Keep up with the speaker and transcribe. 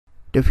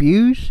The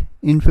views,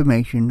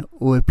 information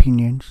or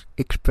opinions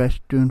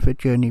expressed during the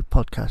Journey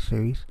podcast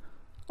series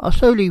are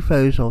solely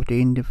those of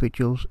the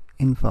individuals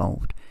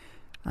involved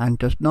and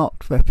does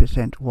not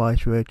represent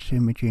Wise Words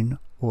Imaging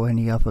or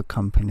any other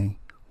company.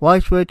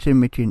 Wise Words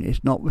Imaging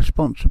is not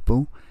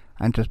responsible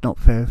and does not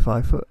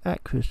verify for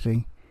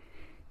accuracy.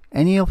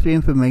 Any of the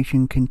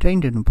information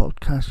contained in the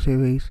podcast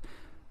series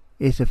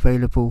is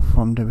available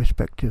from the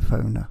respective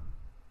owner.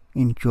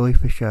 Enjoy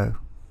the show.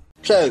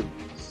 So,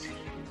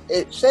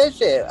 it says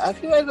here,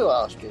 have you ever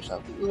asked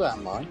yourself, who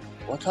am I?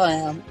 What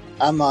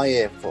am I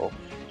here for?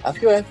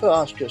 Have you ever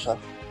asked yourself,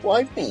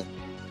 why me?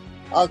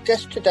 Our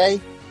guest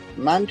today,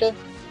 Amanda,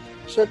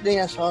 certainly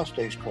has asked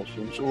those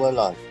questions all her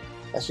life.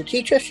 As a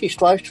teacher, she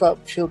strives to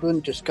help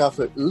children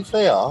discover who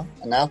they are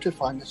and how to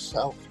find the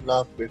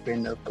self-love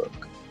within a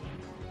book.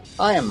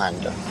 Hi,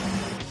 Amanda.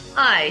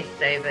 Hi,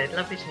 David.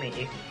 Lovely to meet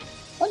you.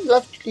 I'd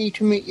lovely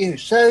to meet you.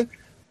 So,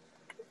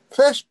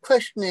 first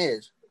question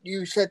is,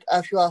 you said,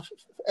 have you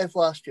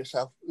ever asked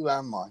yourself, who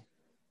am I?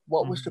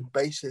 What was the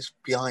basis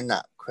behind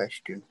that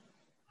question?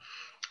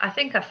 I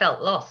think I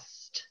felt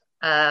lost.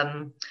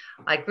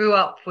 I grew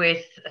up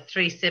with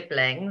 3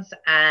 siblings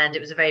and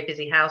it was a very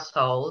busy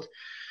household.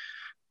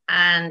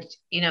 And,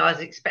 I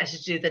was expected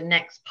to do the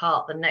next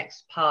part,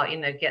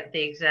 get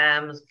the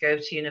exams, go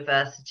to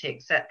university,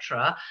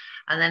 etc.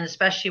 And then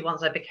especially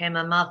once I became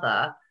a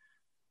mother,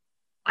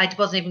 I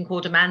wasn't even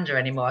called Amanda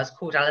anymore. I was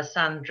called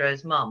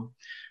Alessandro's mum.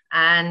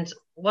 And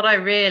what I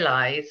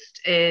realized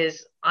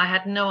is I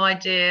had no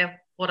idea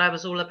what I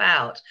was all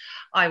about.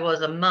 I was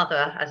a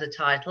mother as a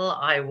title.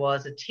 I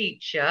was a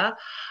teacher,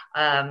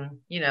 a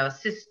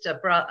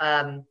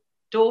sister,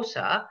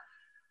 daughter.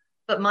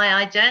 But my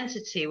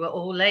identity were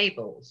all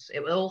labels.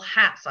 It were all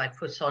hats I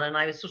put on, and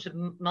I was sort of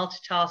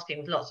multitasking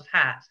with lots of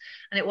hats.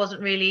 And it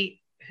wasn't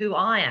really who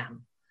I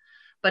am,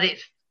 but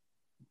it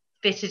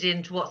fitted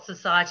into what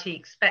society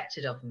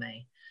expected of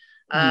me.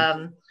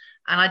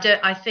 And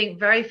I think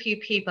very few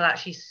people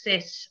actually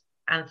sit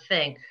and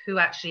think, who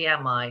actually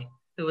am I?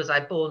 Who was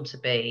I born to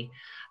be?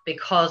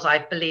 Because I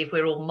believe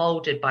we're all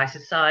molded by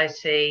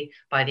society,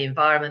 by the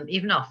environment,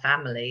 even our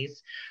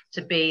families,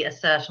 to be a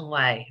certain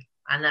way.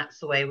 And that's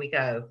the way we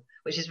go,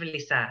 which is really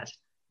sad.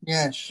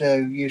 Yeah, so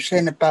you're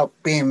saying about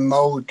being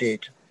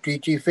molded.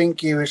 Did you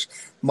think you was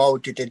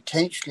molded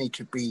intentionally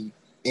to be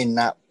in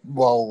that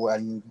role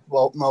and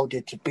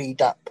molded to be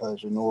that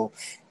person, or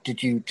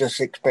did you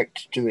just expect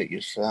to do it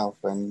yourself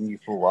and you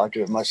thought, well, I'll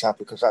do it myself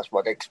because that's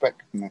what they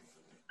expect of me?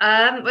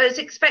 Well, it's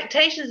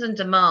expectations and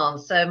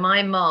demands. So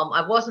my mom,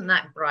 I wasn't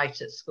that bright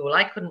at school.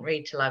 I couldn't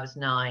read till I was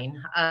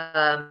 9.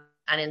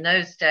 And in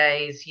those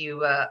days, you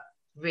were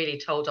really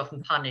told off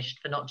and punished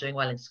for not doing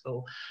well in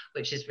school,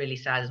 which is really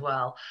sad as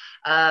well.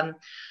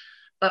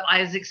 But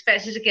I was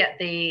expected to get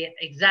the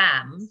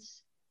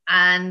exams,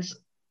 and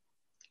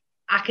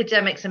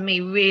academics and me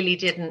really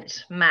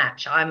didn't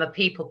match. I'm a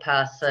people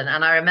person,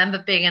 and I remember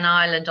being in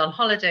Ireland on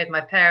holiday with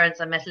my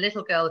parents. I met a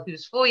little girl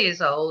who's 4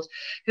 years old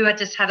who had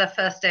just had her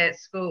first day at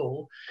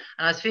school,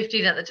 and I was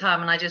 15 at the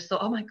time, and I just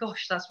thought, oh my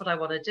gosh, that's what I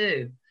want to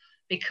do.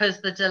 Because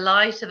the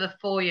delight of a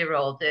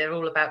 4-year-old, they're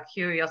all about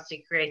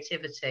curiosity,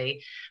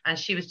 creativity, and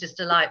she was just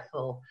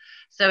delightful.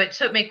 So it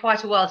took me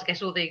quite a while to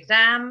get all the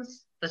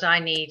exams that I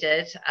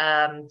needed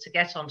to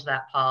get onto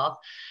that path.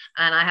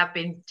 And I have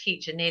been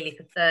teacher nearly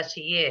for 30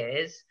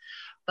 years.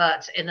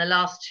 But in the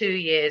last 2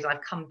 years,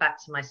 I've come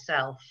back to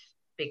myself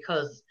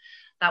because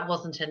that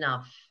wasn't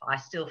enough. I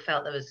still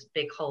felt there was a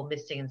big hole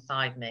missing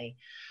inside me.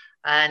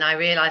 And I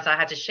realized I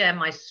had to share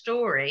my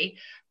story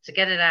to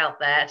get it out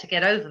there, to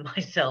get over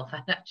myself,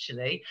 and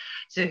actually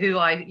to who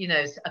I,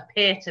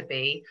 appear to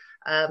be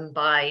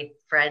by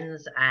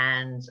friends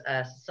and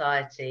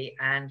society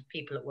and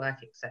people at work,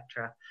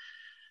 etc.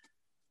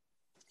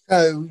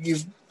 So you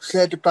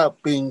said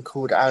about being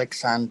called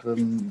Alexandra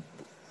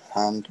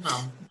and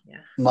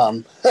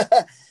Mum.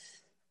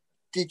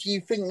 Did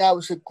you think that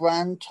was a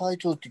grand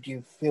title? Did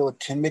you feel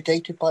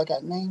intimidated by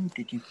that name?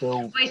 Did you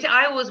feel... Well, you see,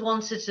 I always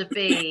wanted to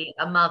be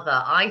a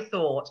mother. I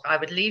thought I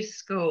would leave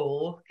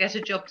school, get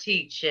a job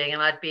teaching,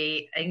 and I'd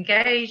be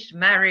engaged,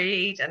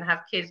 married, and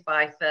have kids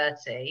by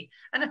 30.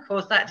 And of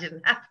course, that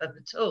didn't happen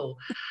at all.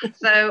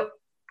 So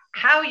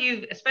how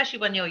you, especially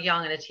when you're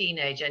young and a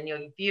teenager and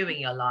you're viewing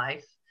your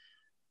life,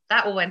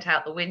 that all went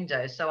out the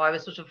window. So I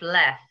was sort of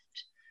left.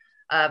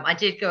 I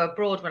did go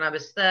abroad when I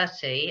was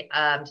 30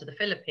 to the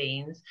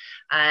Philippines,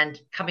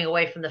 and coming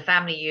away from the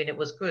family unit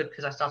was good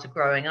because I started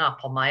growing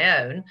up on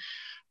my own.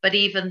 But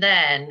even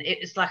then,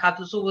 it's like I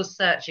was always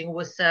searching,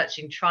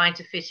 trying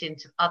to fit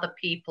into other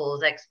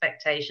people's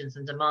expectations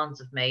and demands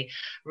of me,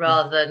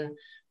 rather than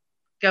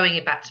going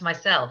it back to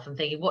myself and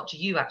thinking, what do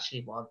you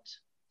actually want?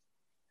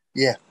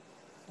 Yeah,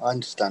 I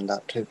understand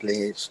that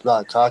totally. It's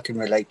like I can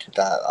relate to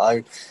that.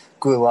 I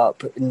grew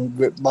up,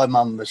 my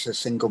mum was a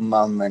single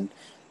mum, and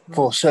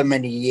for so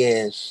many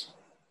years,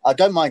 I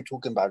don't mind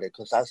talking about it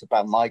because that's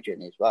about my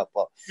journey as well.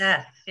 But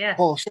yeah.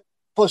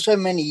 For so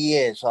many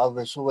years, I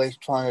was always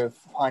trying to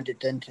find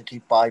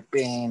identity by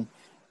being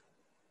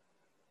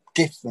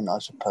different, I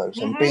suppose,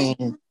 and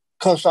being,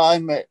 because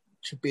I'm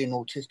to being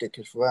autistic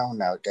as well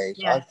nowadays.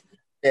 Yeah. I find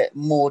it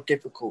more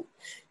difficult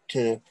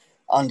to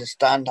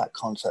understand that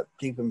concept.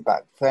 Even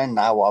back then,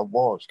 now I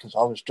was, because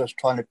I was just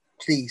trying to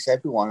please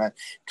everyone and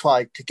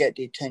try to get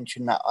the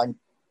attention that I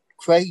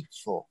craved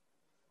for.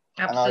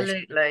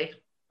 Absolutely.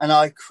 And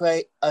I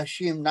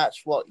assume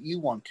that's what you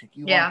wanted.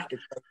 You Yeah. wanted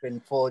a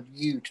person for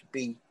you to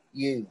be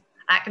you.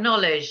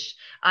 Acknowledged.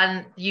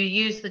 And you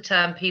use the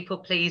term people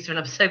pleaser, and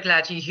I'm so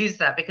glad you used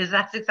that, because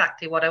that's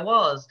exactly what I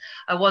was.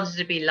 I wanted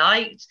to be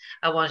liked,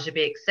 I wanted to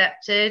be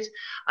accepted,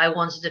 I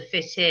wanted to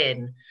fit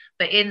in,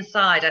 but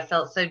inside I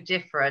felt so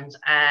different,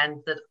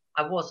 and that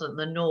I wasn't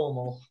the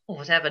normal, or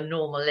whatever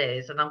normal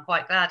is, and I'm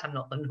quite glad I'm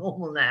not the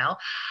normal now.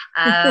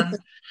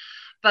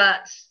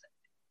 But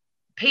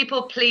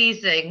people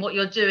pleasing, what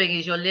you're doing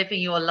is you're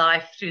living your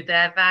life through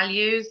their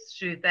values,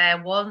 through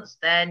their wants,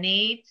 their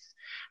needs.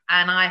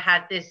 And I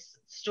had this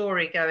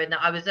story going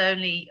that I was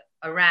only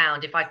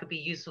around if I could be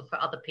useful for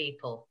other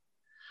people.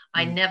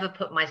 I never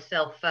put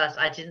myself first.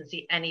 I didn't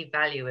see any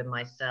value in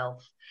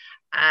myself.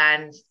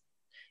 And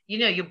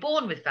you're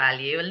born with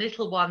value, and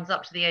little ones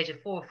up to the age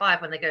of 4 or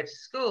 5, when they go to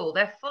school,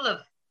 they're full of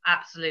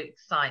absolute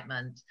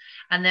excitement.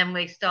 And then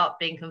we start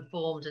being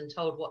conformed and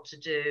told what to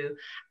do,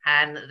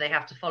 and they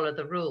have to follow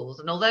the rules.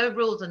 And although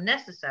rules are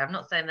necessary, I'm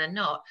not saying they're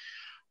not,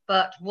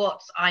 but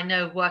what I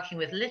know working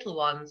with little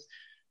ones,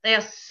 they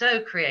are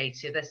so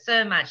creative, they're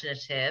so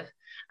imaginative.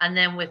 And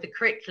then with the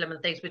curriculum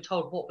and things, we're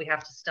told what we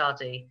have to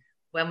study,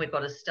 when we've got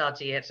to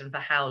study it, and for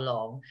how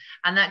long.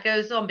 And that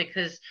goes on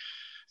because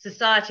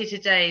society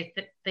today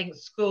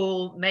thinks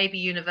school, maybe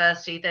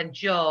university, then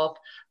job,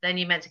 then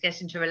you're meant to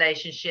get into a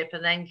relationship,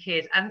 and then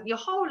kids, and your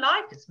whole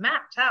life is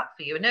mapped out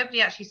for you, and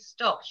nobody actually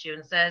stops you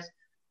and says,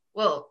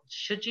 well,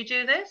 should you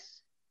do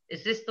this?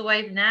 Is this the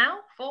way now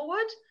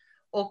forward?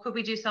 Or could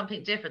we do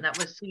something different that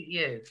would suit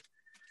you?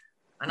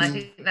 And I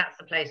think that's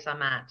the place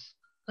I'm at.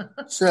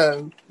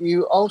 So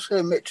you also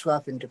admit to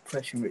having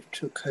depression, which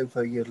took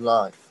over your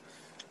life,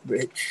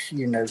 which,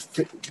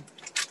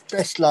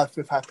 best life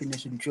with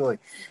happiness and joy.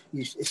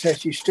 It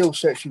says you're still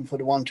searching for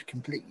the one to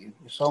complete you,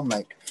 your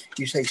soulmate.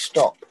 You say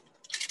stop.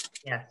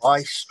 Yes.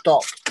 I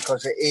stopped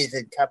because it is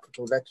in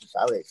capital letters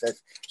how it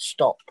says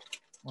stop.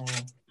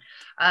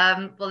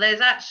 Well,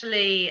 there's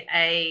actually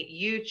a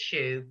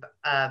YouTube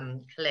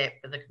clip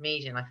with a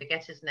comedian, I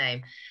forget his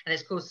name, and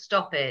it's called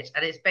Stop It.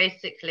 And it's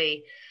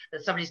basically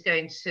that somebody's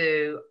going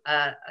to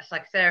a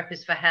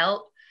psychotherapist for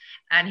help,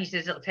 and he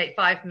says it'll take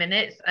 5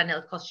 minutes and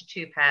it'll cost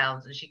you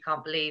 £2, and she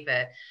can't believe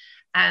it.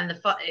 And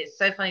it's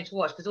so funny to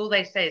watch, because all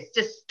they say is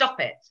just stop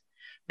it,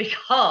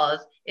 because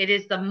it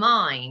is the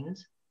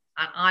mind,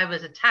 and I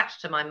was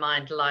attached to my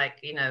mind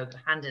like,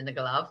 hand in the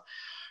glove,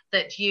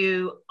 that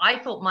I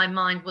thought my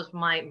mind was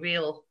my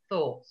real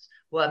thoughts,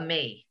 were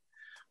me.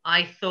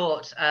 I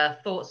thought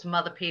thoughts from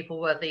other people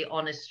were the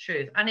honest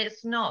truth, and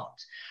it's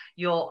not.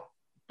 Your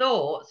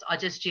thoughts are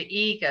just your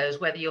egos,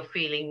 whether you're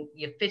fitting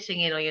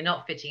in or you're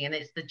not fitting in.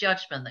 It's the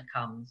judgment that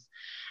comes.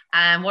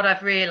 And what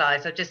I've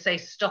realized, I just say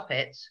stop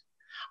it.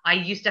 I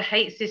used to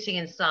hate sitting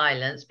in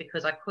silence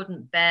because I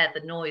couldn't bear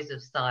the noise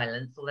of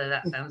silence, although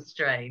that sounds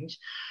strange.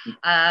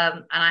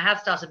 And I have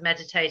started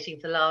meditating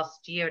for the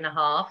last year and a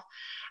half,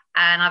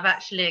 and I've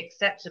actually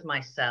accepted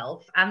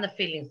myself and the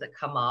feelings that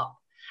come up.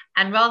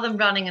 And rather than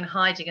running and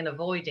hiding and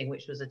avoiding,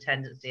 which was a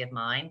tendency of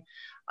mine,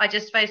 I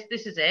just faced,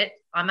 this is it.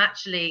 I'm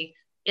actually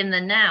in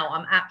the now.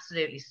 I'm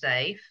absolutely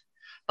safe.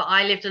 But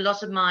I lived a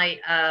lot of my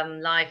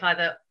life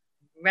either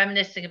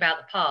reminiscing about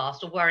the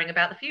past or worrying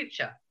about the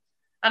future.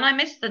 And I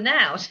miss the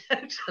now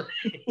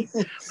totally,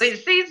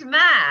 which seems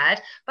mad,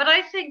 but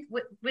I think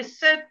we're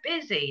so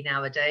busy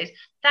nowadays.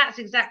 That's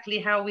exactly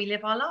how we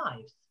live our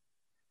lives.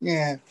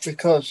 Yeah,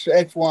 because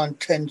everyone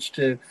tends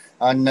to,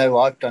 I know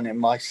I've done it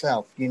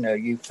myself,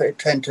 you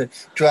tend to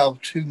dwell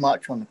too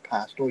much on the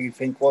past, or you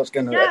think what's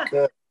going to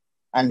occur.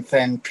 And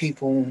then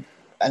people,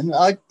 and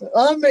I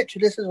admit to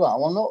this as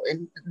well, I'm not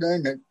in,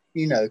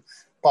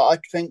 but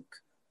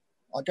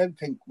I don't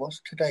think,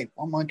 what's today?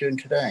 What am I doing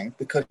today?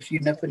 Because you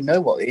never know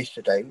what it is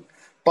today.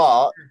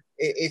 But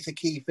it is a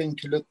key thing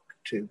to look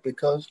to,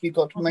 because you've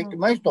got to make the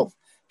most of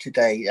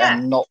today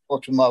and not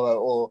for tomorrow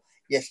or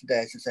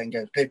yesterday, as the saying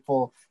goes. Live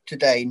for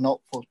today,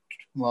 not for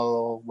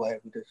tomorrow, or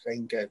wherever the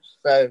saying goes.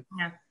 So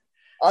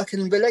I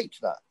can relate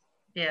to that.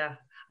 Yeah.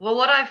 Well,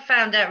 what I've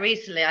found out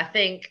recently, I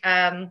think,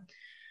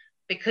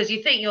 because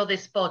you think you're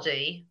this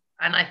body,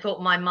 and I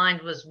thought my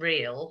mind was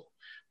real,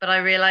 but I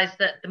realized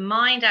that the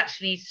mind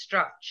actually needs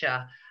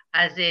structure,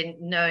 as in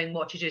knowing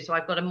what to do. So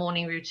I've got a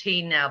morning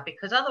routine now,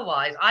 because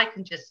otherwise I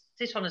can just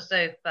sit on a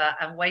sofa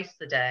and waste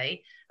the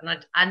day.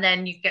 And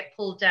then you get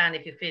pulled down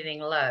if you're feeling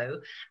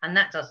low, and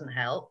that doesn't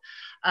help.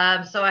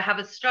 So I have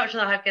a structure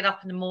that I get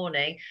up in the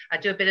morning. I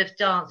do a bit of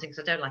dancing,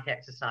 because I don't like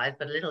exercise,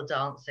 but a little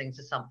dancing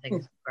to something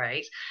is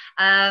great.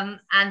 And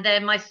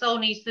then my soul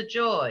needs the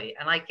joy,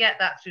 and I get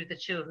that through the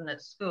children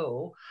at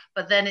school.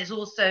 But then it's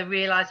also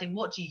realizing,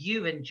 what do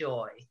you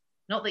enjoy?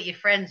 Not that your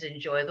friends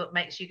enjoy, what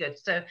makes you good.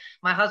 So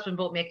my husband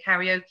bought me a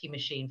karaoke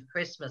machine for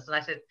Christmas, and I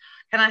said,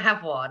 can I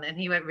have one? And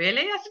he went,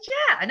 really? I said,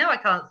 yeah, I know I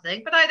can't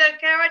sing, but I don't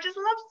care. I just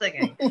love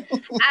singing.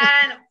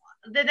 And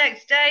the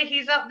next day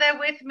he's up there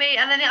with me,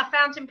 and then I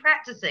found him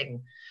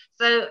practicing.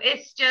 So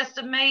it's just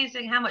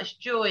amazing how much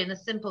joy in the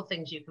simple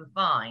things you can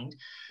find.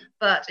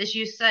 But as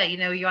you say,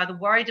 you're either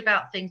worried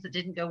about things that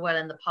didn't go well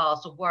in the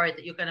past or worried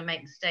that you're going to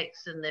make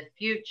mistakes in the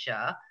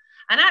future.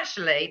 And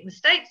actually,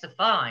 mistakes are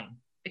fine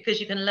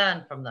because you can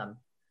learn from them.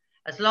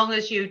 As long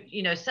as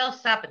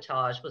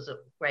self-sabotage was a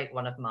great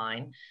one of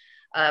mine,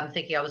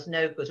 thinking I was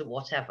no good at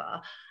whatever.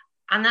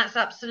 And that's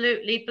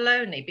absolutely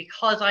baloney,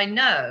 because I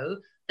know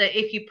that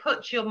if you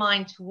put your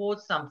mind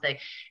towards something,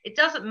 it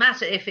doesn't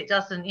matter if it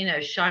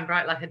doesn't, shine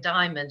bright like a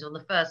diamond on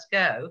the first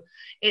go.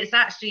 It's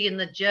actually in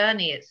the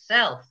journey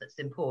itself that's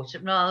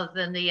important rather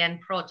than the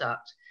end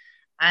product.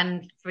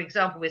 And for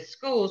example, with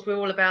schools, we're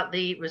all about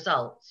the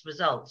results.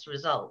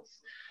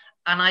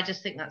 And I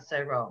just think that's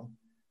so wrong.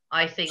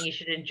 I think you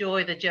should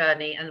enjoy the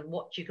journey and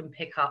what you can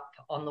pick up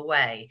on the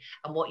way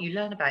and what you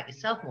learn about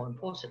yourself, more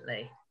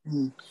importantly.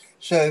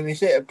 So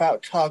is it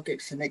about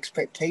targets and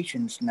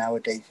expectations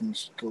nowadays in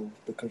schools?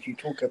 Because you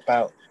talk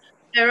about...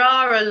 There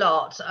are a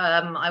lot.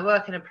 I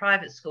work in a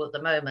private school at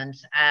the moment,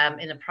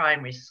 in a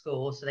primary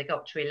school. So they got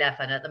up to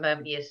 11. At the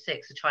moment, year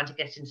 6 are trying to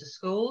get into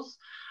schools.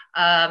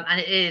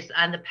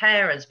 And the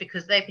parents,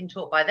 because they've been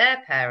taught by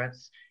their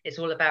parents, it's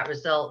all about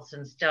results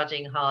and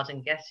studying hard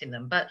and getting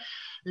them. But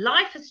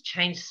life has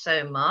changed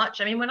so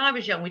much. I mean, when I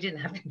was young, we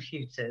didn't have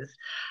computers.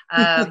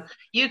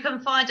 You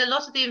can find a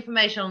lot of the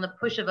information on the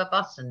push of a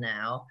button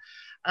now.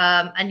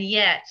 And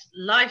yet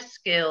life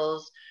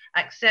skills,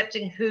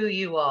 accepting who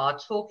you are,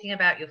 talking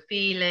about your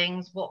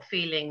feelings, what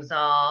feelings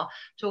are,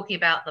 talking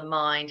about the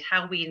mind,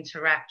 how we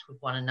interact with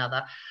one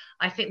another.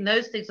 I think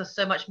those things are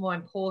so much more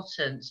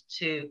important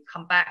to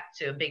come back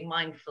to, and being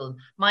mindful.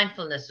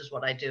 Mindfulness is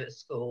what I do at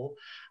school.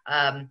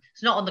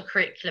 It's not on the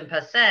curriculum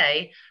per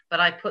se, but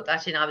I put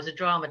that in. I was a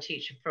drama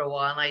teacher for a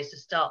while, and I used to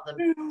start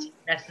the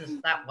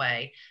lessons that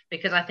way,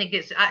 because I think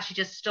it's actually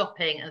just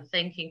stopping and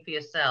thinking for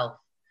yourself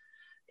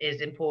is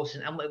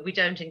important. And we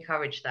don't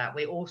encourage that.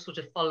 We're all sort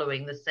of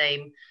following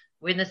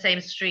we're in the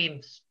same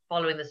stream,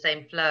 following the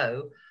same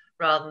flow,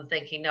 rather than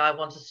thinking, no, I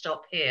want to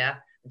stop here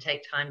and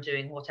take time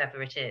doing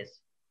whatever it is.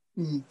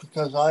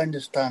 Because I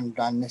understand,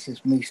 and this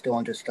is me still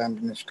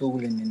understanding the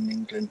schooling in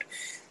England,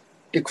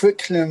 the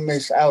curriculum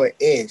is how it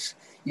is.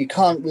 You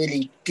can't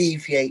really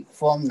deviate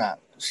from that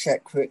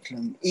set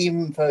curriculum,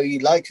 even though you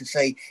like to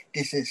say,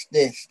 this is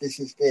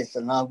this,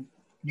 and I'll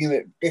do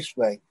it this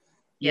way.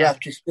 You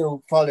have to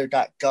still follow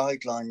that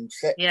guideline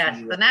set.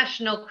 Yes, the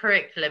national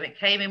curriculum, it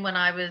came in when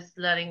I was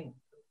learning to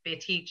be a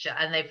teacher,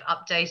 and they've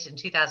updated in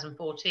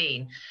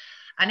 2014.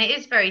 And it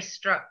is very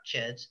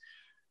structured,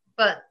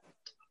 but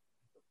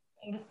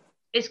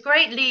it's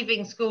great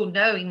leaving school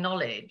knowing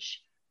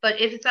knowledge.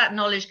 But if that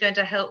knowledge going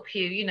to help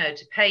you,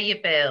 to pay your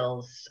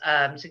bills,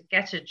 to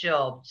get a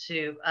job,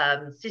 to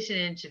sit in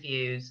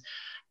interviews,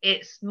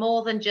 it's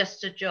more than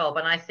just a job.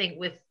 And I think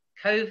with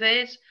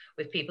COVID,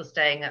 with people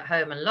staying at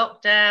home and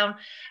lockdown,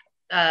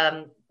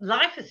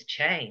 life has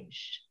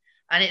changed,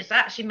 and it's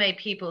actually made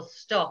people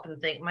stop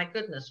and think, my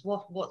goodness,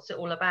 what's it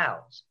all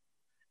about?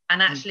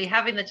 And actually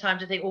having the time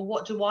to think, well,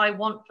 what do I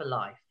want for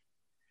life?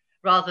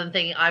 Rather than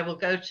thinking I will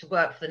go to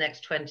work for the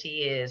next 20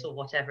 years or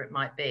whatever it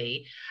might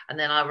be, and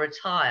then I'll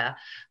retire,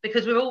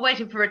 because we're all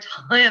waiting for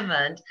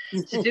retirement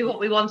to do what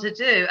we want to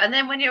do. And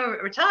then when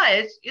you're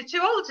retired, you're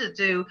too old to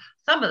do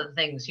some of the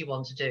things you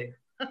want to do.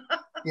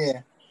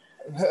 Yeah.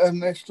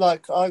 It's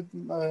like I'm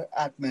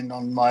admin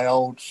on my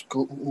old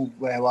school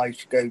where I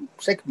used to go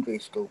secondary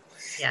school.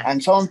 Yeah.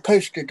 And someone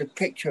posted a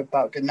picture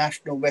about the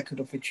National Record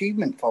of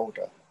Achievement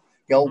folder,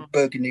 the old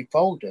burgundy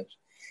folders.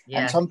 Yeah.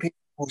 And some people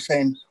were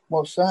saying,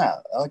 what's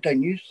that? I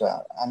don't use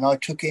that. And I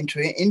took it into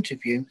an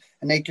interview,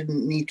 and they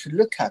didn't need to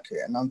look at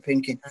it. And I'm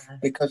thinking,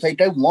 because they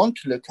don't want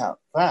to look at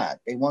that,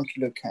 they want to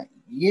look at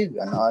you.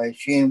 And I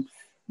assume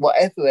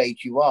whatever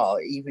age you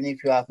are, even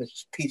if you have a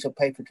piece of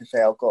paper to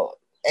say, I've got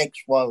X,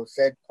 Y, or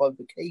Z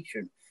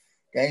qualification.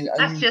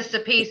 That's just a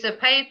piece of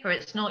paper.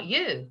 It's not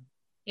you.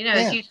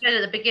 As you said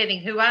at the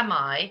beginning, who am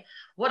I?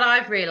 What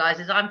I've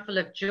realized is I'm full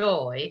of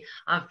joy.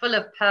 I'm full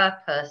of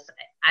purpose,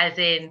 as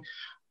in,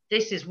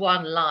 this is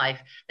one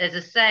life. There's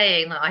a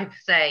saying that I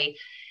say,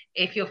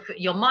 if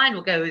your mind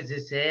will go, is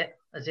this it?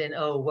 As in,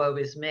 oh, woe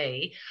is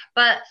me.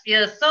 But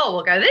your soul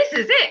will go, this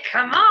is it.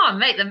 Come on,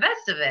 make the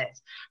best of it.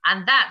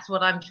 And that's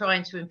what I'm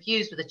trying to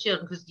infuse with the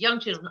children, because young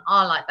children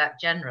are like that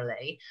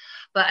generally.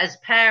 But as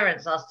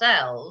parents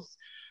ourselves,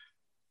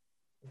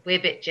 we're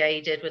a bit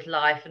jaded with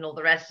life and all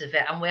the rest of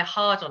it. And we're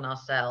hard on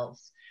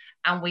ourselves.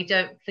 And we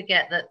don't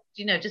forget that,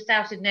 just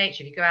out in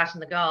nature, if you go out in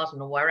the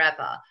garden or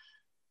wherever,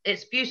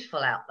 it's beautiful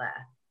out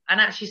there. And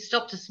actually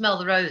stop to smell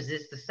the roses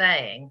is the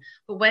saying.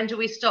 But when do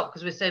we stop?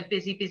 Because we're so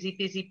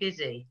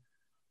busy.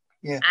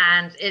 Yeah.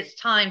 And it's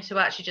time to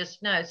actually just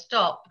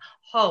stop,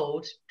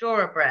 hold, draw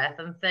a breath,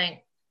 and think,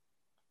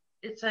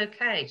 it's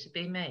okay to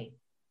be me.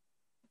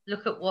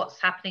 Look at what's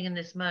happening in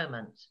this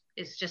moment.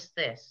 It's just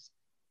this.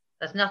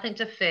 There's nothing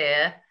to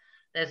fear.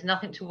 There's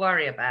nothing to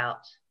worry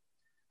about.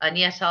 And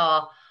yet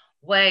our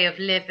way of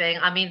living,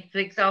 I mean, for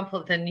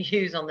example, the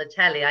news on the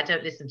telly, I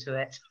don't listen to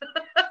it.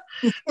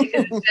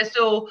 because it's just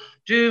all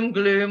doom,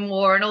 gloom,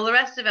 war, and all the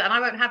rest of it. And I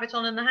won't have it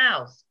on in the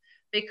house,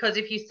 because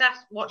if you sat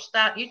watch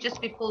that, you'd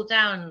just be pulled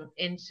down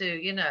into,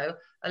 you know,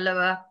 a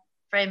lower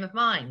frame of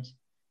mind.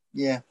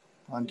 Yeah,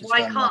 I understand.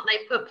 Why can't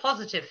they put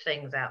positive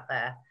things out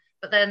there?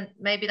 But then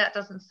maybe that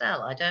doesn't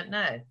sell. I don't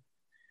know.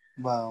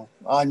 Well,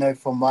 I know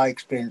from my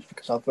experience,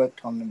 because I've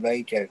worked on the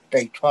radio,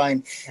 they try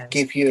and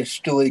give you a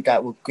story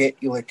that will get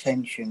your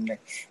attention.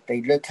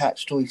 They look at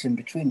stories in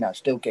between that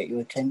still get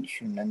your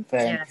attention, and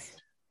then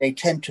they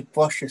tend to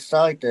brush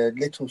aside the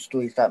little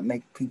stories that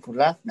make people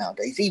laugh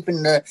nowadays.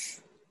 Even the,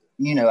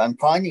 you know, and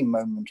finally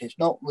moment, it's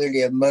not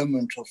really a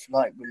moment of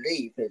like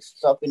relief. It's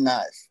something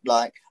that's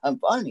like, and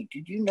finally,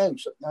 did you know?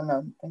 No,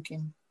 I'm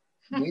thinking,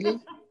 really?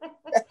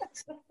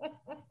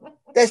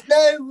 There's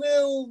no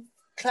real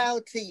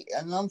clarity,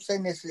 and I'm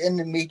saying this in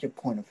the media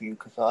point of view,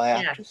 because I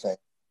have to say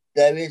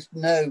there is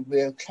no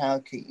real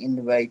clarity in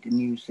the way the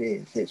news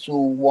is. It's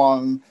all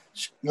one.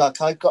 Like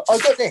I got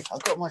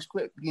my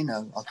script, you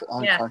know.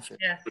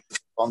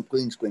 On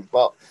green screen,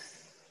 but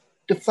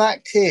the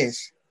fact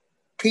is,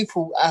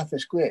 people have a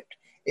script.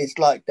 It's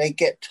like they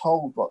get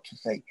told what to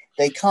say.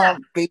 They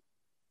can't be,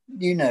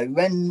 you know.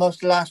 When was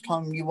the last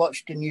time you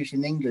watched the news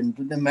in England,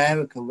 in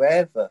America,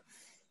 wherever?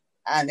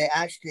 And it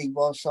actually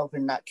was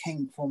something that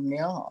came from the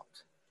art.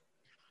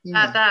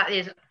 That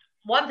is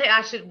one thing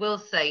I will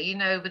say, you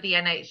know, with the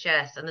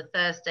NHS and the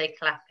Thursday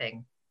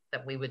clapping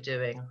that we were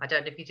doing. I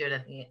don't know if you do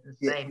anything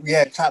the same.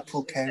 Yeah, tap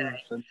for carers.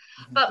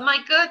 But my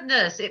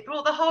goodness, it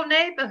brought the whole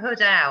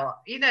neighbourhood out,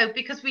 you know,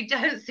 because we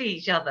don't see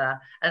each other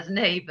as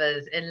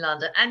neighbours in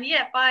London. And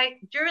yet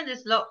during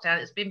this lockdown,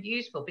 it's been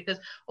beautiful because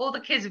all the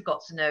kids have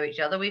got to know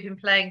each other. We've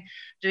been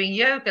doing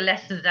yoga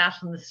lessons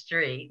out on the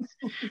streets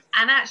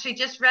and actually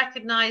just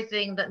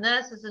recognising that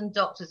nurses and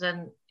doctors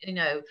and, you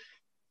know,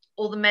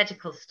 all the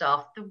medical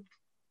staff, the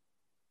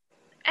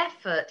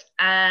effort,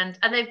 and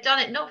they've done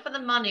it not for the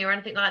money or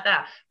anything like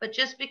that, but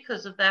just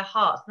because of their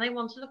hearts, and they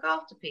want to look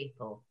after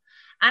people.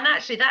 And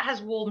actually that has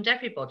warmed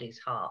everybody's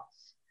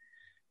hearts.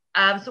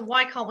 So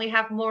why can't we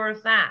have more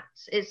of that?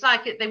 It's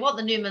like they want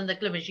the Newman, the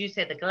gloom, as you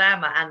say, the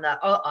glamour and the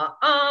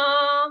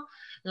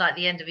like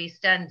the end of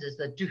EastEnders,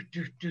 the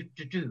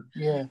do.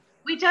 Yeah.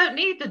 We don't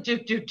need the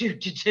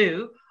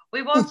do.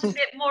 We want a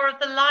bit more of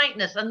the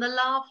lightness and the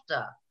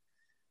laughter.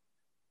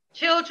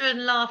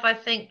 Children laugh, I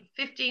think,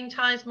 15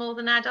 times more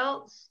than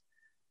adults,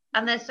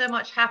 and they're so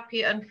much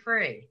happier and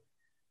free.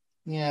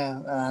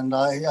 Yeah, and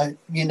I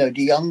you know,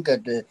 the younger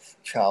the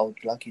child,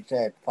 like you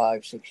said,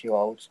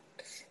 5-6-year-olds,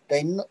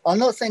 I'm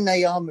not saying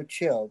they are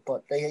mature,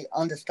 but they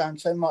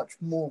understand so much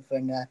more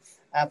than an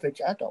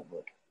average adult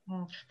would.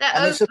 They're and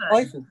open. It's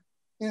surprising.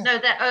 Yeah. No,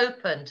 they're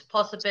open to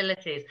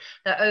possibilities.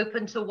 They're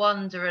open to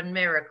wonder and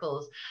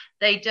miracles.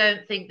 They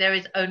don't think there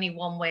is only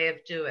one way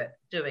of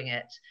doing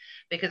it.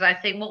 Because I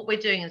think what we're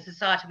doing in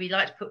society, we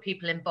like to put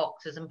people in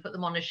boxes and put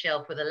them on a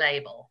shelf with a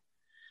label.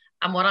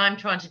 And what I'm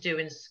trying to do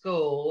in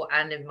school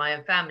and in my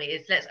own family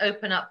is let's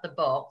open up the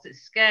box.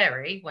 It's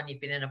scary when you've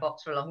been in a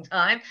box for a long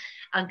time,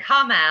 and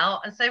come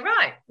out and say,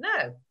 right,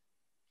 no,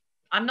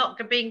 I'm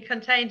not being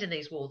contained in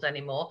these walls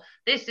anymore.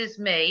 This is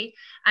me.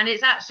 And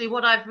it's actually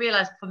what I've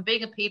realized from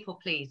being a people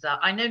pleaser.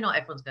 I know not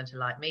everyone's going to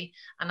like me,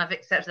 and I've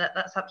accepted that.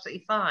 That's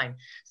absolutely fine.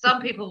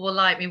 Some people will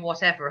like me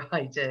whatever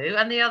I do,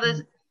 and the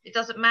others, it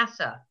doesn't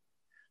matter.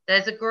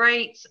 There's a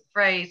great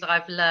phrase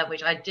I've learned,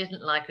 which I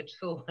didn't like at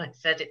all when I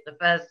said it the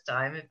first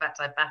time. In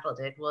fact, I battled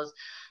it, was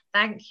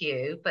thank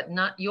you, but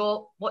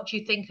what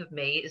you think of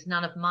me is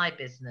none of my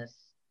business.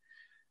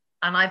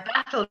 And I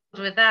battled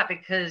with that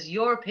because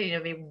your opinion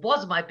of me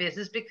was my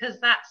business, because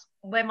that's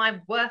where my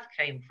worth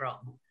came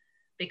from,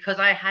 because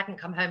I hadn't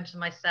come home to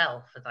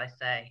myself, as I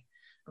say.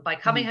 And by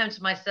coming home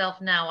to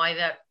myself now,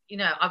 I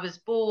was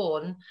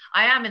born,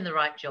 I am in the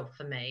right job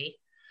for me,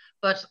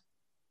 but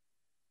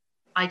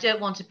I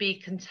don't want to be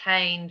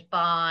contained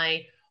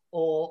by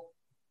or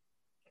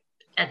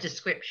a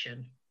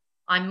description.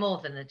 I'm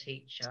more than a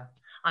teacher.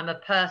 I'm a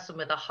person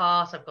with a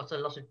heart. I've got a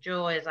lot of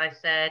joy, as I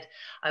said.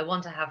 I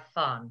want to have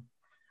fun.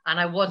 And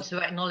I want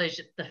to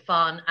acknowledge the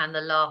fun and the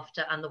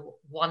laughter and the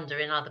wonder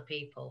in other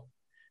people,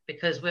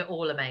 because we're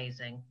all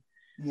amazing.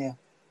 Yeah.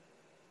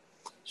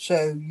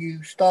 So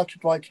you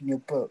started writing your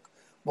book.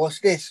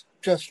 Was this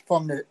just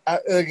from the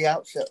early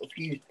outset of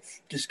you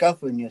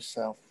discovering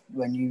yourself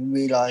when you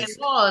realised? It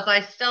was.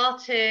 I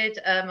started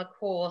a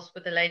course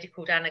with a lady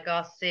called Anna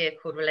Garcia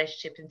called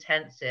Relationship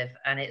Intensive,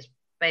 and it's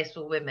based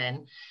for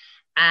women.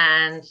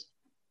 And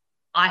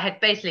I had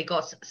basically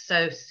got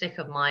so sick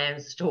of my own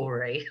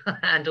story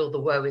and all the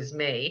woe is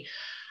me.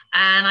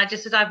 And I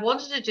just said, I've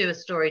wanted to do a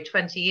story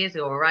 20 years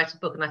ago or write a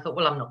book. And I thought,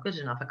 well, I'm not good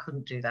enough. I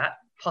couldn't do that.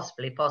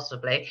 Possibly.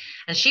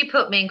 And she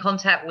put me in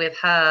contact with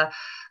her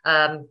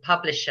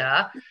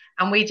publisher,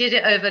 and we did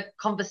it over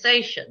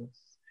conversations.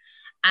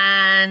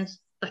 And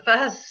the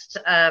first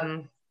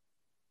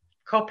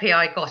copy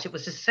I got, it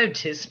was just so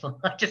dismal.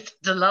 I just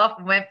had to laugh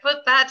and went,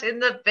 put that in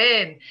the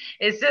bin.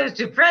 It's so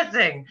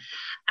depressing.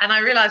 And I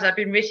realized I'd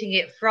been writing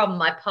it from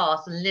my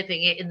past and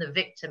living it in the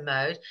victim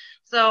mode.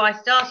 So I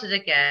started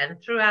again,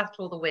 threw out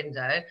all the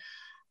window,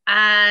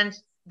 and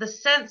the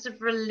sense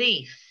of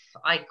relief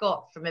I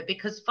got from it,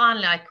 because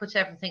finally I put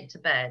everything to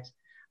bed.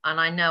 And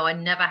I know I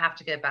never have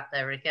to go back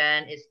there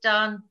again. It's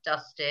done,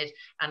 dusted,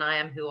 and I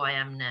am who I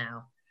am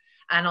now.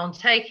 And on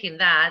taking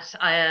that,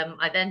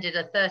 I then did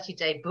a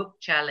 30-day book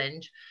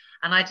challenge.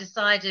 And I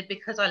decided,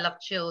 because I love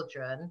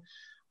children,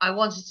 I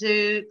wanted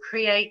to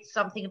create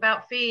something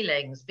about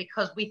feelings,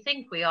 because we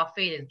think we are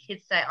feeling.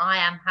 Kids say, I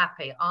am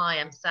happy, I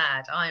am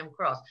sad, I am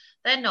cross.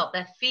 They're not,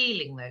 they're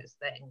feeling those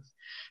things.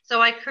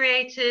 So I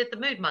created the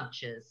Mood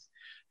Munchers,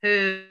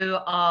 who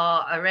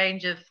are a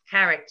range of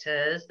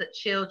characters that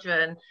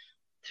children,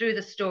 through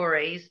the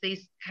stories,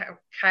 these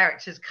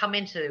characters come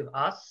into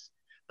us,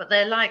 but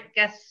they're like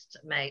guest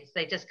mates.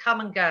 They just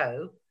come and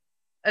go.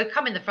 Oh,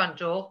 come in the front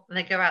door and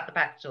they go out the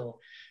back door,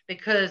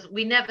 because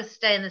we never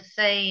stay in the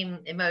same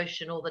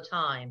emotion all the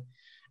time.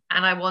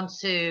 And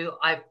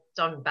I've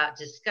done about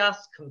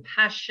disgust,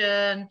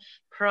 compassion,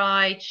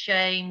 pride,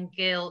 shame,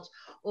 guilt,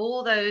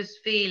 all those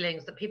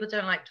feelings that people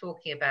don't like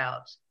talking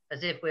about,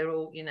 as if we're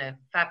all,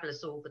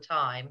 fabulous all the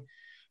time.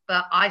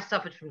 But I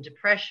suffered from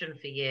depression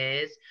for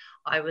years.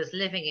 I was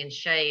living in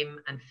shame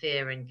and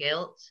fear and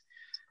guilt.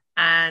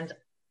 And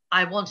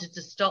I wanted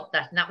to stop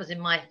that. And that was in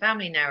my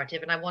family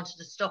narrative. And I wanted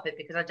to stop it,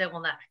 because I don't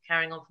want that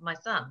carrying on for my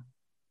son.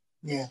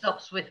 Yeah. It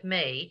stops with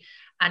me.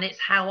 And it's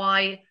how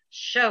I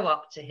show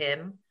up to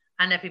him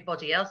and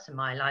everybody else in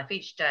my life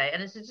each day.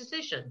 And it's a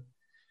decision.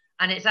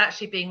 And it's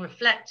actually being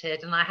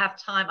reflected. And I have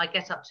time. I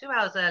get up 2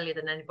 hours earlier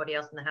than anybody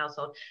else in the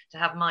household to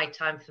have my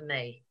time for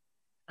me.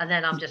 And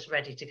then I'm just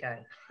ready to go.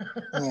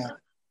 Yeah.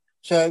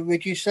 So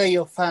would you say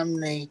your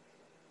family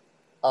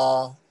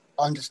are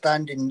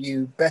understanding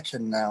you better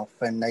now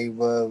than they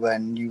were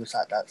when you was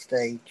at that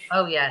stage?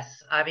 Oh,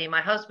 yes. I mean, my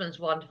husband's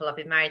wonderful. I've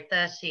been married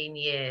 13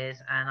 years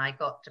and I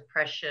got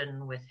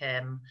depression with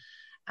him.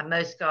 And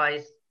most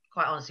guys,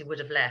 quite honestly, would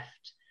have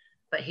left.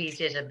 But he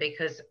didn't,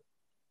 because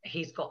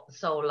he's got the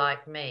soul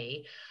like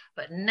me.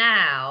 But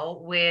now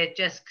we're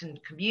just can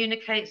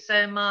communicate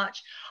so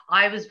much.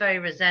 I was very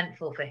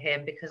resentful for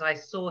him, because I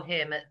saw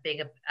him at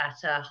being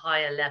at a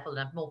higher level,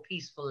 a more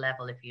peaceful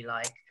level, if you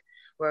like.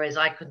 Whereas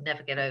I could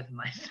never get over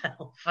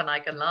myself. And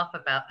I can laugh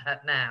about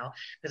that now,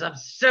 because I'm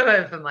so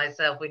over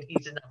myself when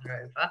he's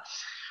another over.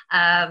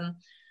 And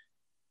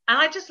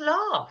I just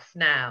laugh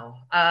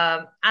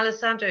now.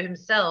 Alessandro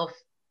himself,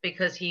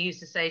 because he used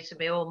to say to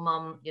me, oh,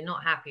 Mum, you're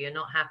not happy, you're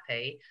not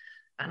happy.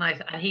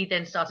 And he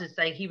then started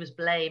saying he was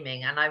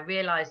blaming. And I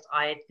realized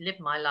I had lived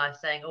my life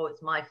saying, oh,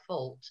 it's my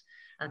fault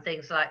and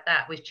things like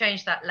that. We've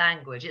changed that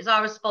language. It's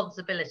our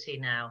responsibility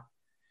now.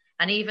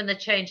 And even the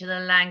change in the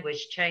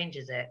language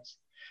changes it.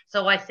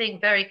 So I think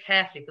very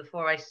carefully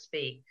before I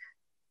speak,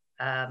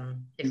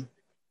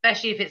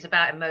 especially if it's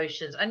about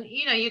emotions. And,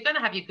 you're going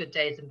to have your good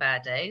days and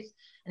bad days.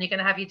 And you're going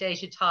to have your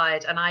days you're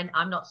tired. And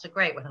I'm not so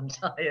great when I'm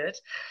tired.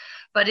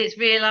 But it's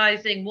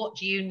realizing, what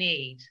do you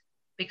need?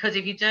 Because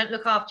if you don't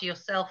look after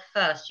yourself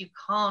first, you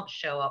can't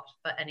show up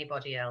for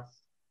anybody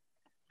else.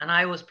 And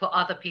I always put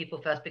other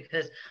people first,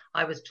 because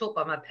I was taught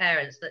by my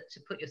parents that to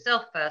put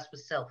yourself first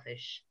was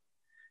selfish.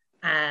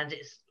 And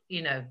it's,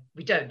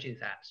 we don't do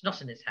that,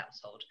 not in this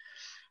household.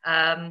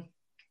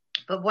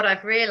 But what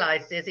I've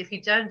realized is, if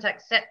you don't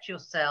accept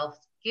yourself,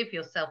 give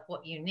yourself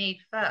what you need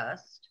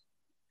first,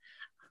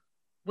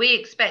 we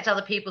expect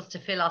other people to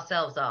fill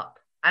ourselves up.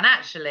 And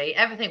actually,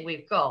 everything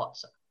we've got,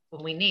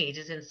 when we need,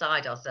 is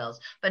inside ourselves.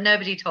 But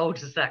nobody told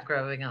us that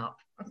growing up.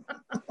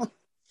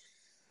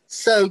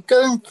 So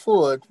going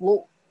forward,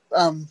 what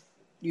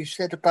you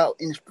said about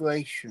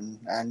inspiration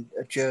and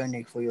a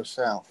journey for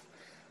yourself.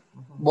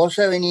 Mm-hmm. Was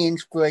there any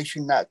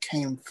inspiration that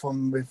came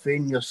from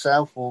within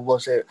yourself, or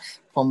was it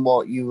from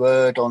what you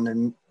heard on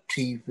the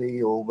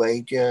TV or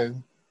radio?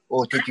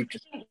 Or did you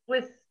just...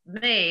 With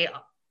me,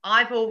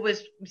 I've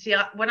always,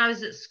 when I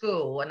was at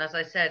school, and as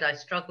I said, I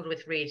struggled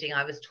with reading.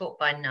 I was taught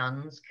by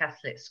nuns,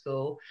 Catholic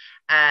school,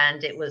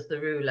 and it was the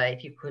ruler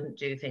if you couldn't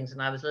do things,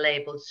 and I was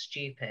labelled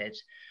stupid.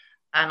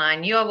 And I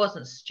knew I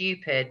wasn't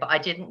stupid, but I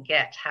didn't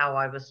get how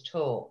I was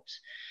taught.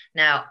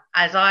 Now,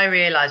 as I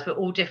realised, we're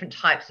all different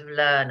types of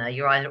learner.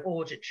 You're either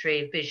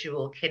auditory,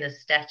 visual,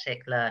 kinesthetic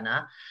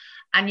learner,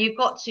 and you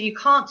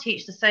can't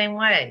teach the same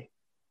way.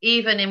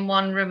 Even in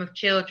one room of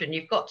children,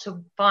 you've got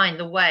to find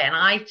the way. And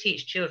I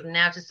teach children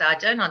now to say, I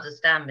don't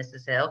understand,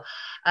 Mrs. Hill.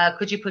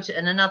 Could you put it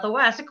in another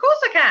way? I said, of course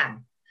I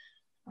can.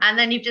 And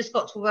then you've just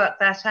got to work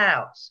that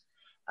out.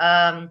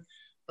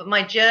 But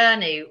my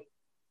journey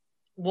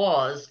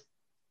was,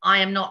 I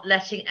am not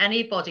letting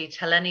anybody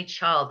tell any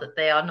child that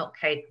they are not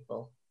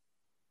capable.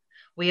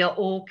 We are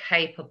all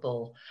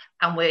capable,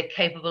 and we're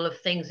capable of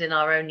things in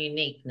our own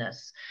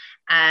uniqueness.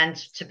 And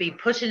to be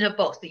put in a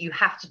box that you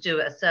have to do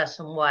it a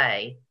certain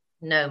way,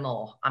 no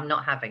more. I'm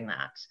not having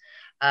that.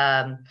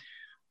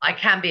 I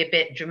can be a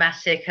bit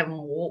dramatic and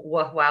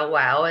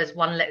wow, as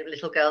one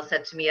little girl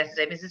said to me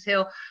yesterday, Mrs.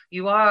 Hill,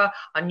 you are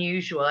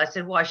unusual. I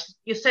said, why?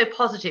 You're so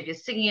positive. You're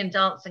singing and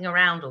dancing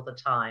around all the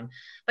time.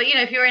 But,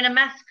 if you're in a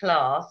maths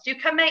class, you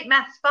can make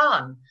maths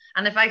fun.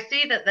 And if I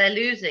see that they're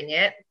losing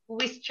it,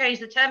 we change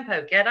the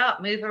tempo, get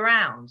up, move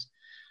around.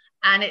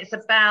 And it's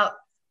about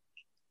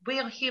we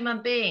are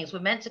human beings. We're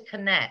meant to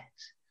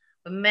connect.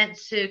 We're meant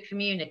to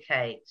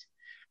communicate.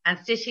 And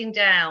sitting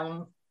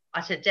down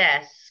at a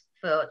desk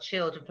for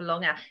children for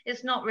long hours,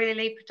 it's not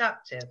really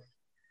productive.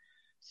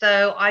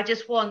 So I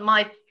just want,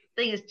 my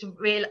thing is to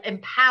really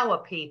empower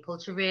people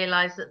to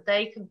realize that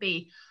they can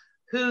be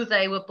who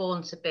they were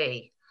born to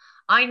be.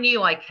 I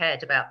knew I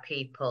cared about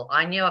people.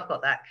 I knew I've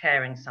got that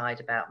caring side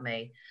about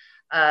me.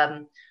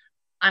 And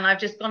I've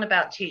just gone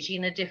about teaching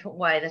in a different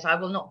way, that I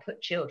will not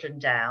put children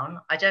down.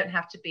 I don't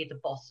have to be the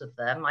boss of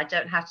them. I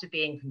don't have to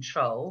be in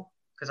control,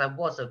 because I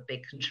was a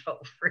big control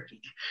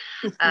freak.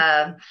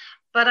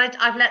 But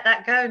I've let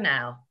that go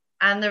now.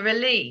 And the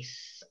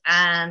release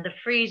and the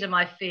freedom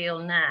I feel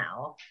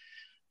now.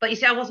 But you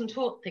see, I wasn't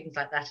taught things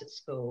like that at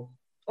school,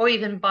 or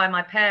even by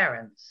my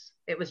parents.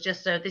 It was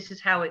just, so this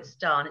is how it's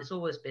done. It's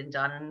always been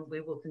done, and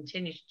we will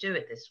continue to do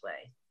it this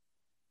way.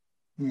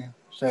 Yeah.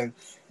 So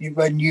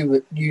when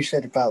you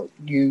said about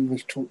you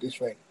was taught this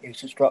way,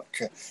 it's a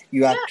structure.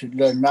 You had to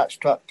learn that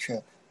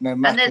structure, no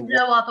matter. And there's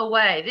what. no other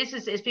way.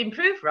 It's been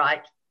proved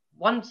right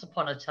once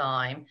upon a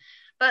time,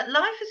 but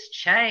life has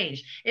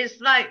changed. It's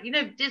like, you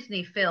know,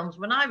 Disney films.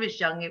 When I was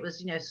young, it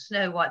was, you know,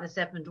 Snow White and the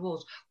Seven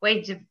Dwarfs,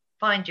 waiting to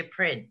find your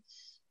prince,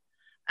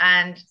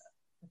 and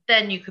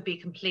then you could be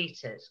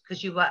completed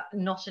because you were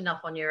not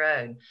enough on your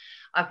own.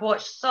 I've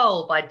watched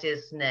Soul by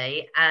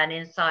Disney and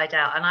Inside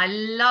Out, and I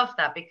love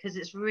that because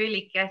it's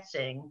really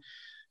getting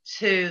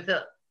to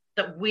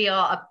that we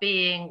are a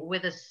being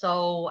with a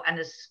soul and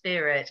a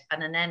spirit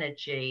and an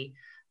energy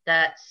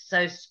that's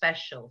so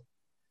special.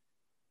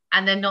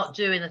 And they're not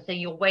doing the thing.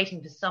 You're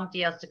waiting for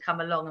somebody else to come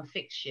along and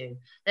fix you.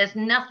 There's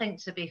nothing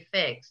to be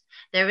fixed.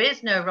 There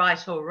is no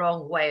right or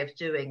wrong way of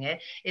doing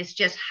it. It's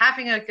just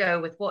having a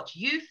go with what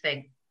you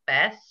think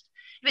best.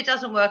 If it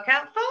doesn't work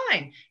out,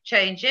 fine.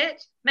 Change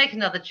it, make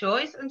another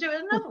choice, and do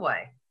it another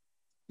way.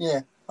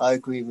 Yeah, I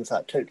agree with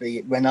that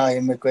totally. When I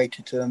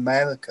immigrated to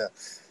America,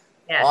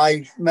 Yes.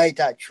 I made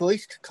that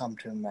choice to come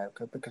to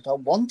America because I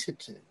wanted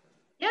to.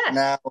 Yes.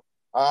 Now,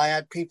 I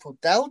had people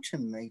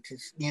doubting me. To,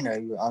 you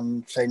know,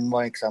 I'm saying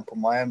one example,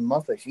 my own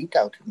mother, she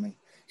doubted me.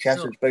 She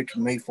hasn't spoken to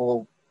me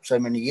for so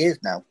many years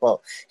now,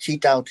 but she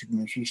doubted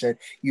me. She said,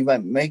 you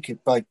won't make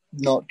it by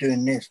not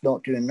doing this,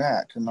 not doing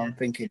that. And I'm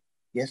thinking,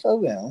 yes, I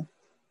will.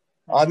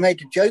 I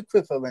made a joke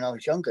with her when I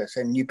was younger,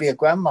 saying, you'd be a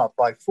grandma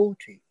by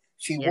 40.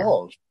 She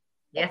was.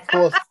 Yeah. Of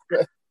course.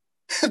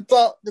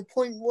 But the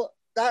point,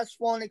 that's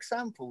one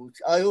example.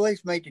 I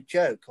always made a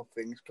joke of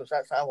things because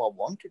that's how I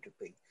wanted to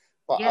be.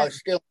 But I was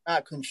still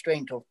that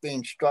constraint of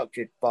being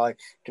structured by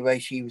the way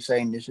she was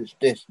saying, this is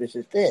this, this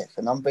is this.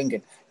 And I'm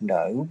thinking,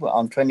 no, but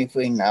I'm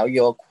 23 now,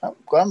 you're a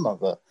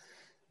grandmother.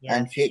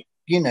 And she,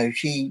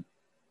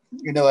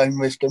 in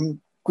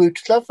wisdom, grew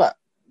to love that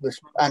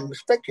and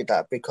respected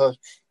that because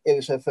it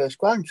was her first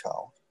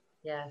grandchild.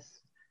 Yes.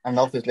 And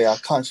obviously I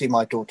can't see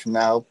my daughter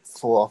now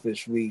for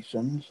obvious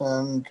reasons.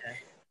 And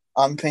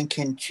I'm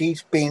thinking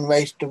she's being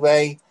raised the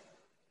way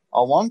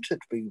I want it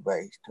to be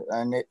raised,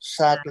 and it's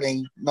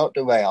sadly not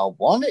the way I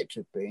want it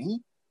to be,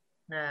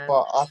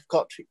 but I've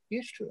got to get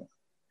used to it.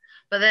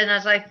 But then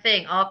as I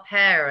think, our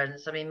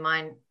parents, I mean,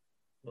 mine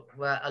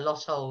were a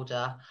lot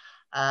older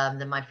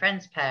than my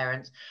friends'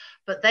 parents,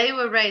 but they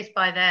were raised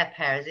by their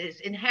parents.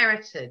 It's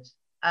inherited.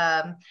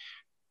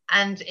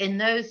 And in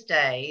those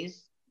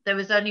days, there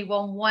was only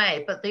one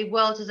way, but the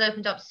world has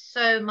opened up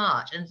so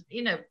much. And,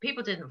 you know,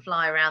 people didn't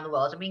fly around the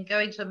world. I mean,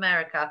 going to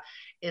America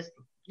is,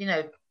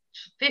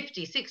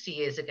 50, 60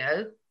 years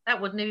ago, that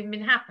wouldn't have even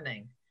been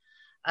happening.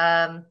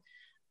 And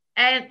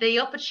the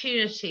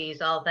opportunities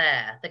are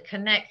there, the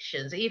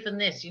connections, even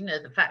this,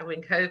 the fact we're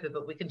in COVID,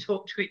 but we can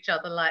talk to each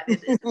other like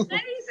this, it's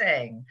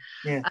amazing.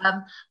 Yeah.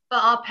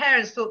 But our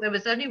parents thought there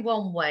was only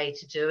one way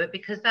to do it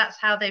because that's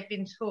how they've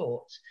been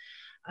taught.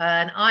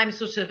 And I'm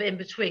sort of in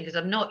between because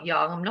I'm not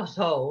young, I'm not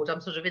old, I'm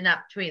sort of in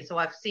that between. So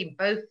I've seen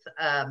both.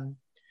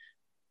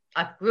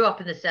 I grew up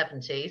in the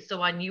 70s,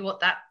 so I knew what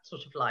that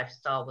sort of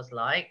lifestyle was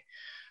like.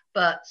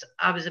 But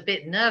I was a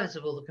bit nervous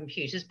of all the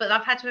computers, but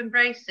I've had to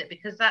embrace it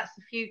because that's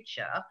the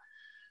future.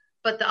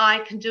 But that I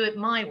can do it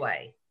my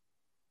way.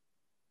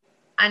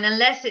 And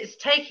unless it's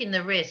taking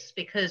the risks,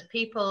 because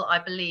people, I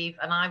believe,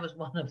 and I was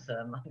one of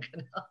them,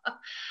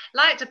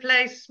 like to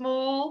play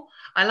small,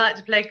 I like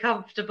to play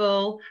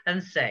comfortable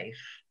and safe.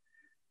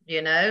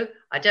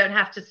 I don't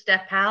have to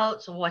step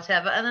out or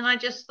whatever. And then I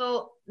just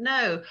thought,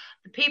 no,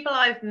 the people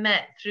I've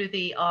met through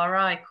the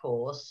RI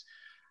course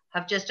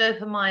have just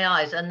opened my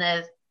eyes, and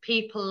there's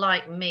people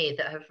like me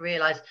that have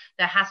realized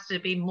there has to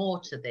be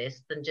more to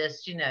this than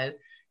just,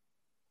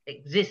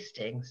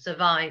 existing,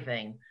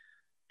 surviving,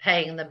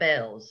 paying the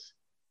bills.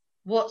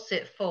 What's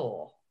it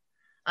for?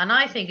 And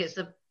I think it's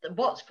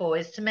what's for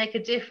is to make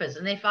a difference.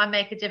 And if I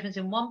make a difference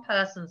in one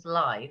person's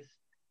life,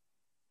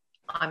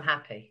 I'm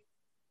happy.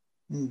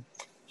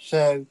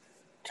 So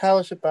tell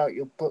us about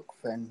your book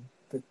then,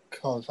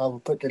 because I will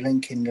put the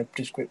link in the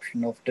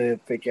description of the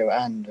video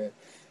and the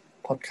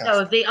podcast.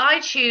 So the I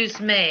Choose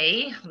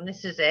Me, and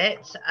this is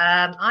it.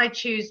 I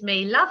Choose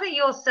Me, loving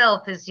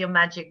yourself is your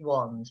magic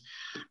wand.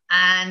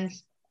 And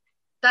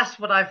that's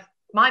what I've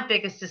my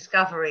biggest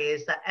discovery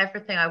is that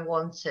everything I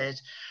wanted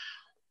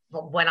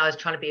when I was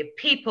trying to be a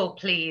people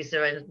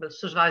pleaser and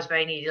sort of I was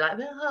very needy, like,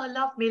 oh,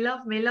 love me,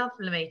 love me, love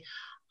me.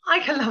 I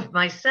can love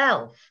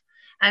myself.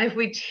 And if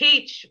we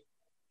teach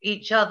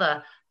each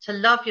other to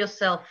love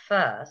yourself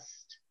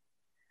first,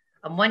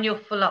 and when you're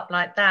full up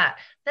like that,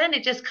 then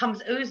it just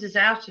oozes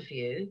out of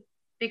you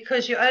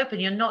because you're open,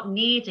 you're not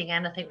needing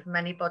anything from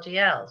anybody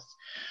else.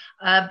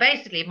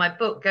 Basically, my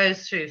book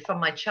goes through from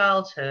my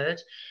childhood.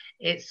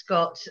 It's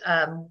got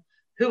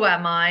who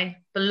am I?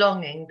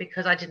 Belonging,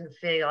 because I didn't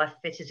feel I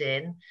fitted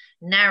in.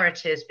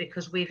 Narratives,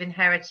 because we've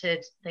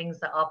inherited things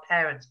that our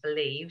parents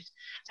believed.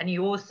 And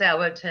you all say, I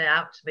won't turn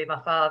out to be my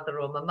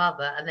father or my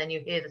mother. And then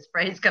you hear the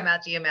phrase come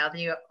out of your mouth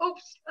and you go,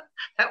 oops,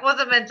 that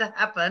wasn't meant to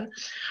happen.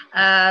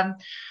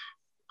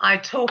 I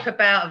talk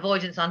about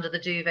avoidance under the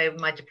duvet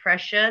with my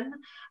depression.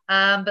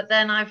 But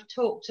then I've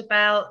talked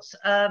about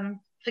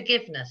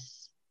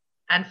forgiveness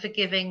and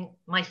forgiving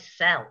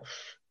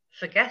myself.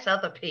 Forget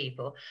other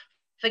people.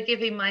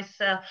 Forgiving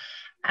myself,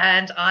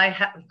 and I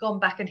have gone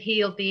back and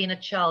healed the inner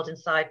child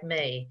inside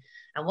me.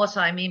 And what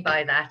I mean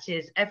by that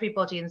is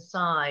everybody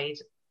inside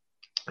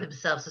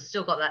themselves has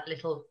still got that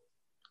little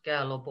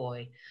girl or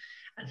boy,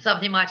 and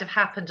something might have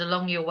happened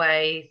along your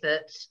way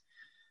that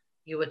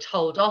you were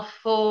told off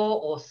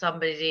for, or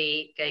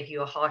somebody gave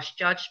you a harsh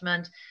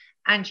judgment,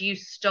 and you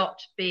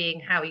stopped being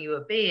how you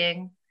were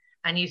being,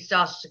 and you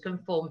started to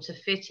conform to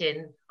fit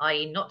in,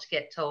 i.e. not to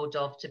get told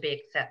off, to be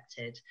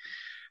accepted.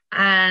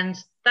 And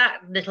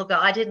that little girl,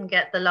 I didn't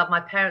get the love. My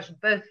parents were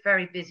both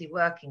very busy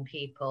working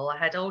people. I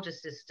had older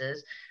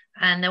sisters,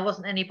 and there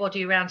wasn't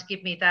anybody around to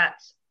give me that,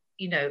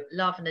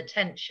 love and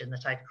attention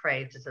that I'd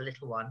craved as a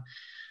little one.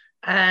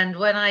 And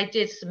when I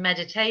did some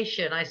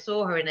meditation, I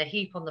saw her in a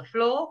heap on the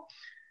floor,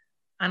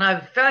 and I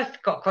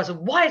first got across,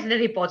 why isn't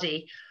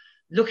anybody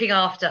looking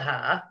after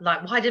her?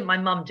 Like, why didn't my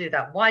mum do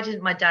that? Why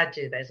didn't my dad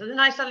do this? And then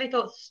I suddenly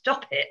thought,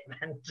 stop it,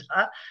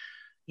 Amanda.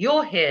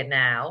 You're here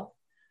now.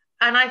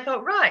 And I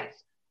thought, right.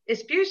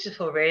 It's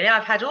beautiful, really.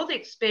 I've had all the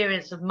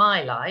experience of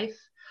my life.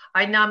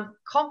 I'm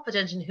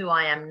confident in who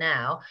I am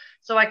now.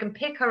 So I can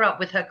pick her up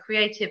with her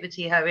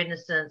creativity, her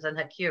innocence, and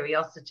her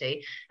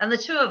curiosity. And the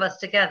two of us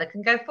together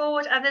can go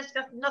forward, and there's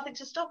nothing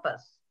to stop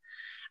us.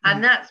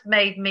 And that's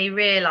made me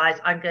realize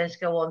I'm going to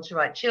go on to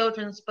write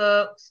children's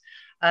books,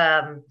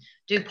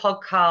 do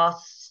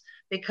podcasts,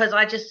 because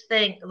I just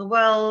think the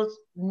world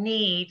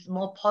needs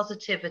more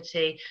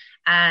positivity.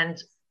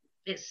 And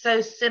it's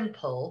so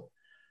simple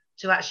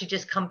to actually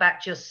just come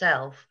back to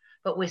yourself,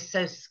 but we're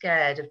so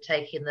scared of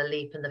taking the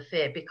leap and the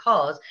fear,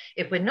 because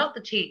if we're not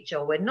the teacher,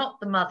 or we're not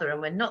the mother,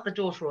 and we're not the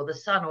daughter or the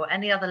son or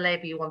any other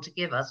label you want to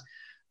give us,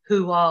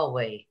 who are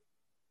we?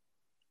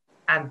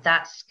 And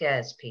that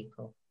scares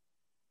people.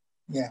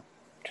 Yeah,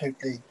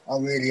 totally. I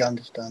really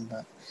understand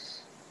that.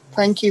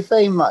 Thank you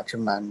very much,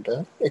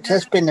 Amanda. It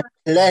has been a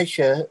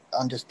pleasure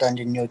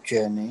understanding your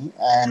journey,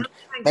 and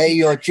may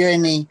your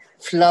journey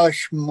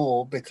flourish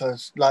more,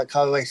 because like I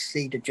always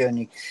see the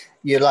journey,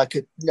 you're like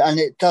and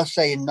it does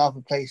say in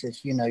other places,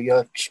 you're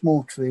a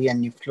small tree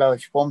and you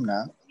flourish from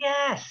that.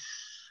 Yes,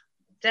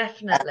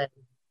 definitely.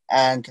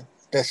 And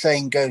the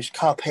saying goes,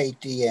 carpe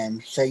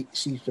diem,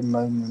 seize the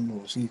moment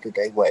or seize the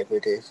day, whatever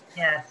it is.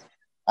 Yes.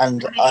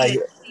 And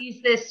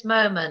seize this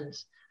moment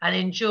and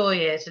enjoy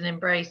it and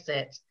embrace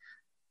it.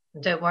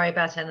 And don't worry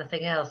about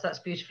anything else. That's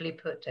beautifully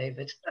put,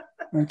 David.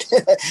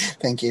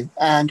 Thank you.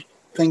 And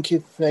thank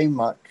you very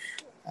much.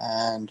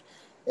 And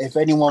if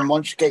anyone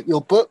wants to get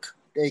your book,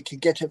 they can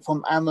get it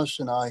from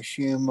Amazon, I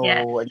assume.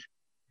 Yes. Or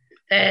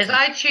there's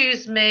I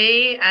Choose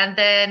Me, and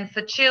then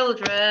for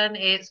children,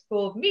 it's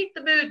called Meet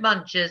the Mood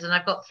Munchers, and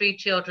I've got 3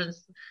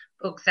 children's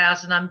books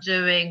out, and I'm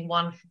doing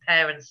one for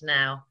parents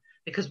now,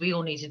 because we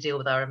all need to deal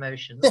with our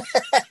emotions.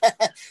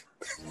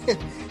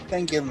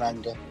 Thank you,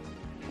 Amanda.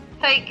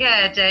 Take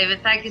care,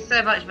 David. Thank you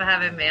so much for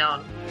having me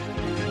on.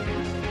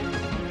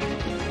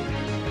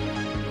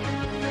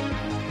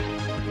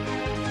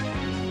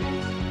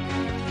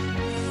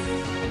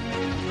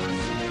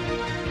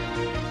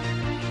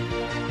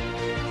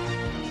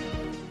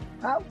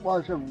 That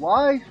was a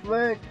Wise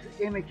Words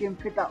Imaging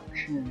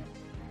production.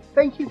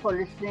 Thank you for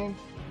listening,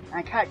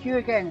 and catch you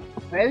again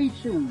very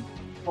soon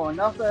for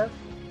another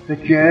The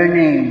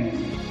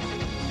Journey.